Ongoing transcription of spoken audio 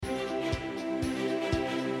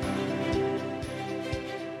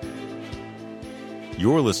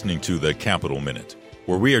You're listening to the Capital Minute,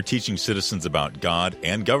 where we are teaching citizens about God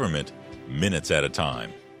and government minutes at a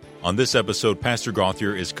time. On this episode, Pastor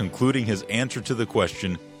Gauthier is concluding his answer to the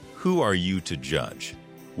question, who are you to judge?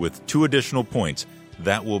 With 2 additional points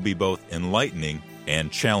that will be both enlightening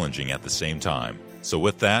and challenging at the same time. So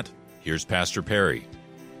with that, here's Pastor Perry.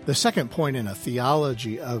 The second point in a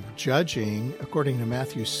theology of judging, according to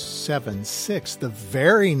Matthew 7:6, the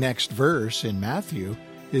very next verse in Matthew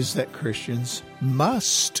is that Christians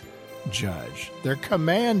must judge. They're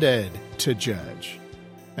commanded to judge.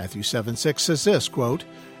 Matthew 7:6 says this, quote,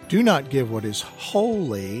 "Do not give what is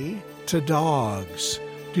holy to dogs.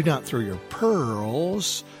 Do not throw your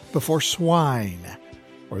pearls before swine,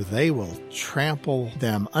 or they will trample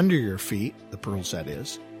them under your feet," the pearls that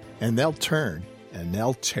is, "and they'll turn and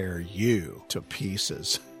they'll tear you to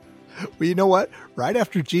pieces." Well, you know what? Right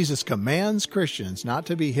after Jesus commands Christians not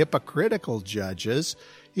to be hypocritical judges,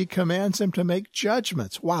 he commands them to make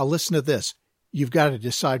judgments. Wow, listen to this. You've got to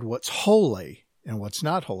decide what's holy and what's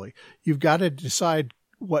not holy. You've got to decide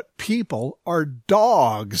what people are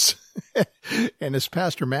dogs. And as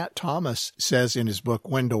Pastor Matt Thomas says in his book,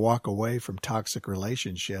 When to Walk Away from Toxic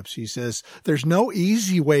Relationships, he says, there's no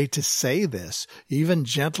easy way to say this. Even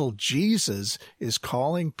gentle Jesus is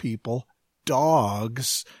calling people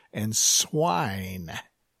dogs and swine.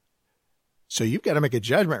 So you've got to make a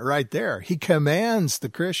judgment right there. He commands the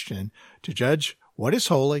Christian to judge what is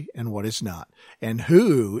holy and what is not, and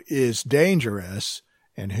who is dangerous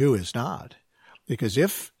and who is not. Because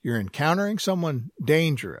if you're encountering someone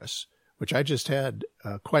dangerous, which I just had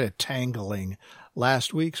quite a tangling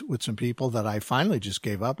last week with some people that I finally just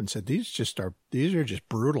gave up and said, these are just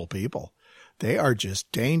brutal people. They are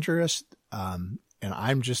just dangerous, and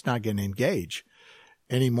I'm just not going to engage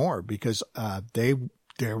anymore because they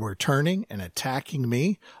were turning and attacking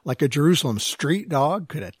me like a Jerusalem street dog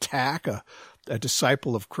could attack a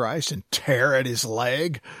disciple of Christ and tear at his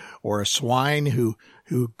leg, or a swine who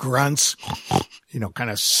grunts, kind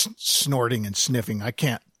of snorting and sniffing. I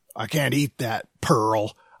can't eat that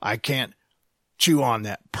pearl. I can't chew on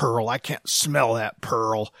that pearl. I can't smell that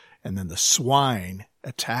pearl. And then the swine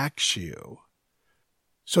attacks you.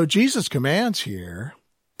 So Jesus commands here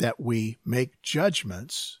that we make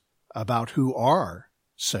judgments about who are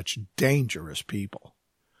such dangerous people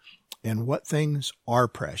and what things are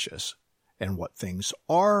precious and what things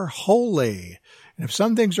are holy. And if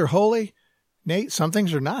some things are holy, Nate, some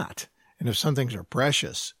things are not. And if some things are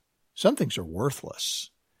precious, some things are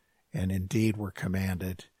worthless. And indeed, we're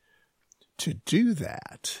commanded to do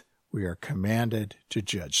that. We are commanded to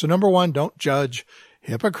judge. So number 1, don't judge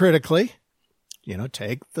hypocritically.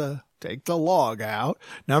 Take the log out.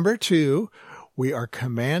 Number 2, we are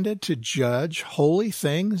commanded to judge holy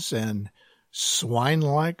things and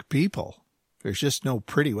swine-like people. There's just no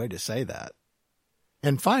pretty way to say that.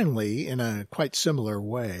 And finally, in a quite similar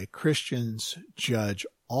way, Christians judge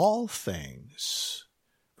all things.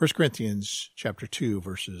 1 Corinthians chapter 2,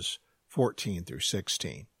 verses 14 through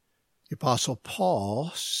 16. The Apostle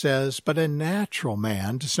Paul says, "But a natural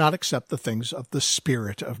man does not accept the things of the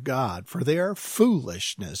Spirit of God, for they are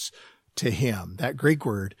foolishness to him." That Greek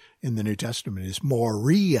word in the New Testament is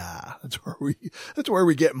moria. That's where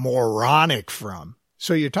we get moronic from.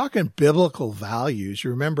 So you're talking biblical values. You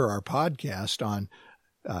remember our podcast on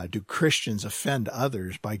do Christians offend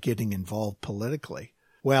others by getting involved politically?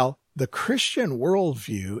 Well, the Christian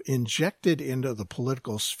worldview injected into the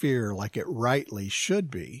political sphere like it rightly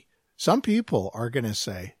should be, some people are going to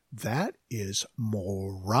say, that is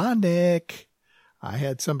moronic. I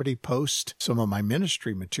had somebody post some of my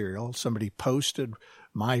ministry material. Somebody posted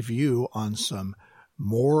my view on some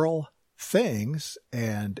moral things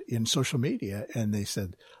and in social media, and they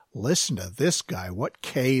said, listen to this guy. What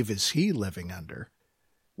cave is he living under?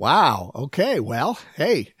 Wow. Okay. Well,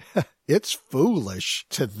 hey, it's foolish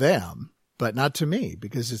to them, but not to me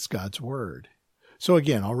because it's God's word. So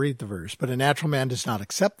again, I'll read the verse. "But a natural man does not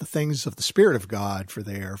accept the things of the Spirit of God, for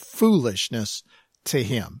they are foolishness to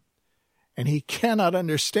him. And he cannot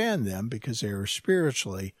understand them because they are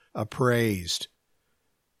spiritually appraised."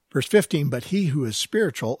 Verse 15, "But he who is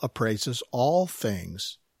spiritual appraises all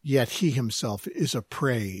things, yet he himself is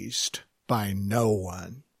appraised by no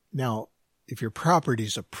one." Now, if your property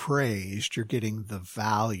is appraised, you're getting the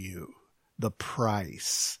value, the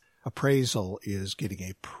price. Appraisal is getting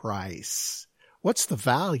a price. What's the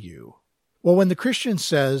value? Well, when the Christian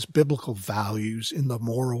says biblical values in the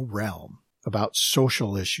moral realm about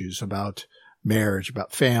social issues, about marriage,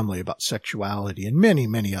 about family, about sexuality, and many,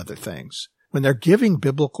 many other things, when they're giving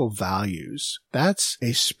biblical values, that's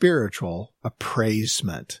a spiritual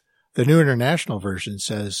appraisement. The New International Version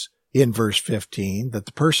says in verse 15 that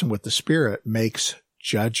the person with the Spirit makes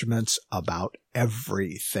judgments about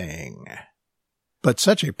everything. But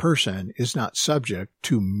such a person is not subject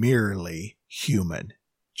to merely human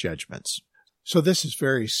judgments. So this is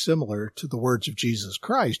very similar to the words of Jesus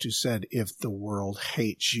Christ, who said, if the world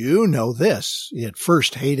hates you, know this, it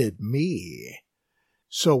first hated me.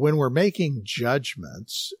 So when we're making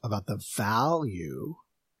judgments about the value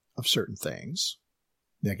of certain things,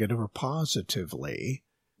 negative or positively,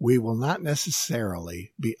 we will not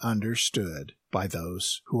necessarily be understood by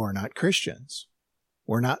those who are not Christians.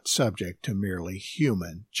 We're not subject to merely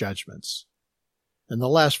human judgments. And the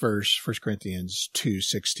last verse, 1 Corinthians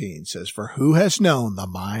 2:16, says, for who has known the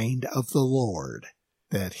mind of the Lord,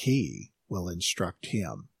 that he will instruct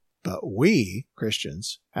him? But we,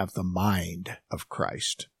 Christians, have the mind of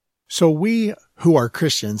Christ. So we who are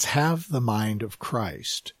Christians have the mind of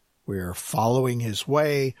Christ. We are following his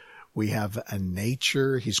way. We have a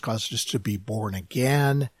nature. He's caused us to be born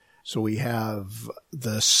again. So we have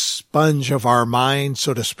the sponge of our mind,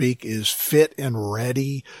 so to speak, is fit and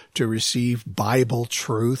ready to receive Bible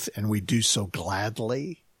truth, and we do so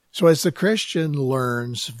gladly. So as the Christian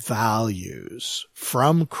learns values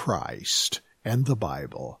from Christ and the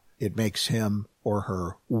Bible, it makes him or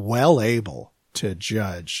her well able to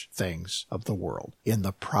judge things of the world in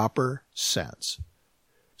the proper sense.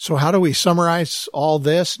 So how do we summarize all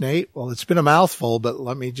this, Nate? Well, it's been a mouthful, but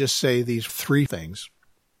let me just say these 3 things.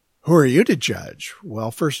 Who are you to judge?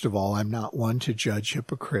 Well, first of all, I'm not one to judge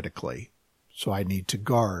hypocritically, so I need to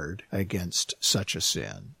guard against such a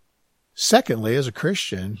sin. Secondly, as a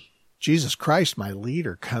Christian, Jesus Christ, my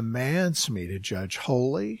leader, commands me to judge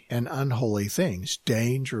holy and unholy things,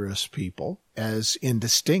 dangerous people, as in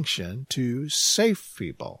distinction to safe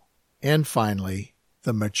people. And finally,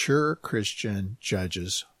 the mature Christian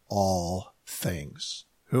judges all things.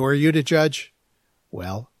 Who are you to judge?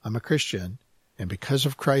 Well, I'm a Christian. And because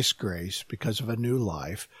of Christ's grace, because of a new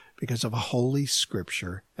life, because of a holy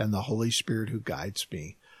scripture and the Holy Spirit who guides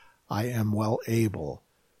me, I am well able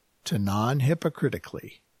to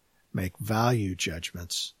non-hypocritically make value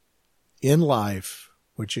judgments in life,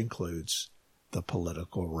 which includes the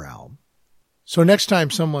political realm. So next time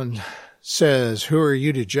someone says, who are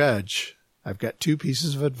you to judge? I've got 2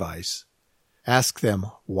 pieces of advice. Ask them,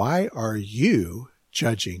 why are you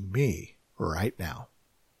judging me right now?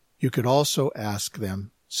 You could also ask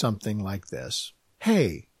them something like this.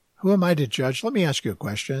 Hey, who am I to judge? Let me ask you a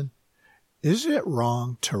question. Is it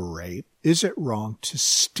wrong to rape? Is it wrong to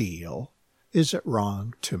steal? Is it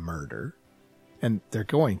wrong to murder? And they're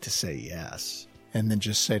going to say yes. And then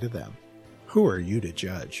just say to them, who are you to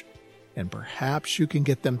judge? And perhaps you can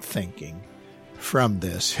get them thinking from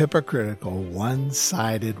this hypocritical,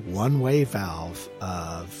 one-sided, one-way valve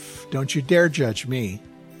of, don't you dare judge me,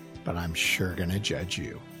 but I'm sure going to judge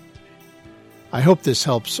you. I hope this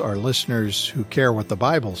helps our listeners who care what the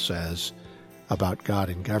Bible says about God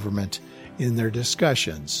and government in their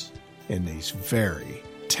discussions in these very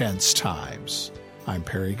tense times. I'm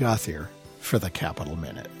Perry Gauthier for the Capital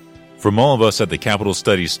Minute. From all of us at the Capital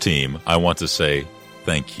Studies team, I want to say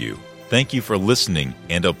thank you. Thank you for listening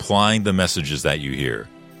and applying the messages that you hear.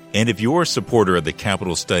 And if you're a supporter of the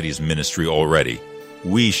Capital Studies ministry already,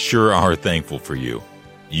 we sure are thankful for you.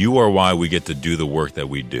 You are why we get to do the work that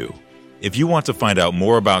we do. If you want to find out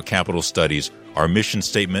more about Capital Studies, our mission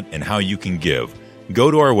statement, and how you can give,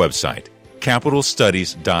 go to our website,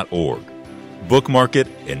 capitalstudies.org. Bookmark it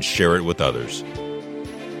and share it with others.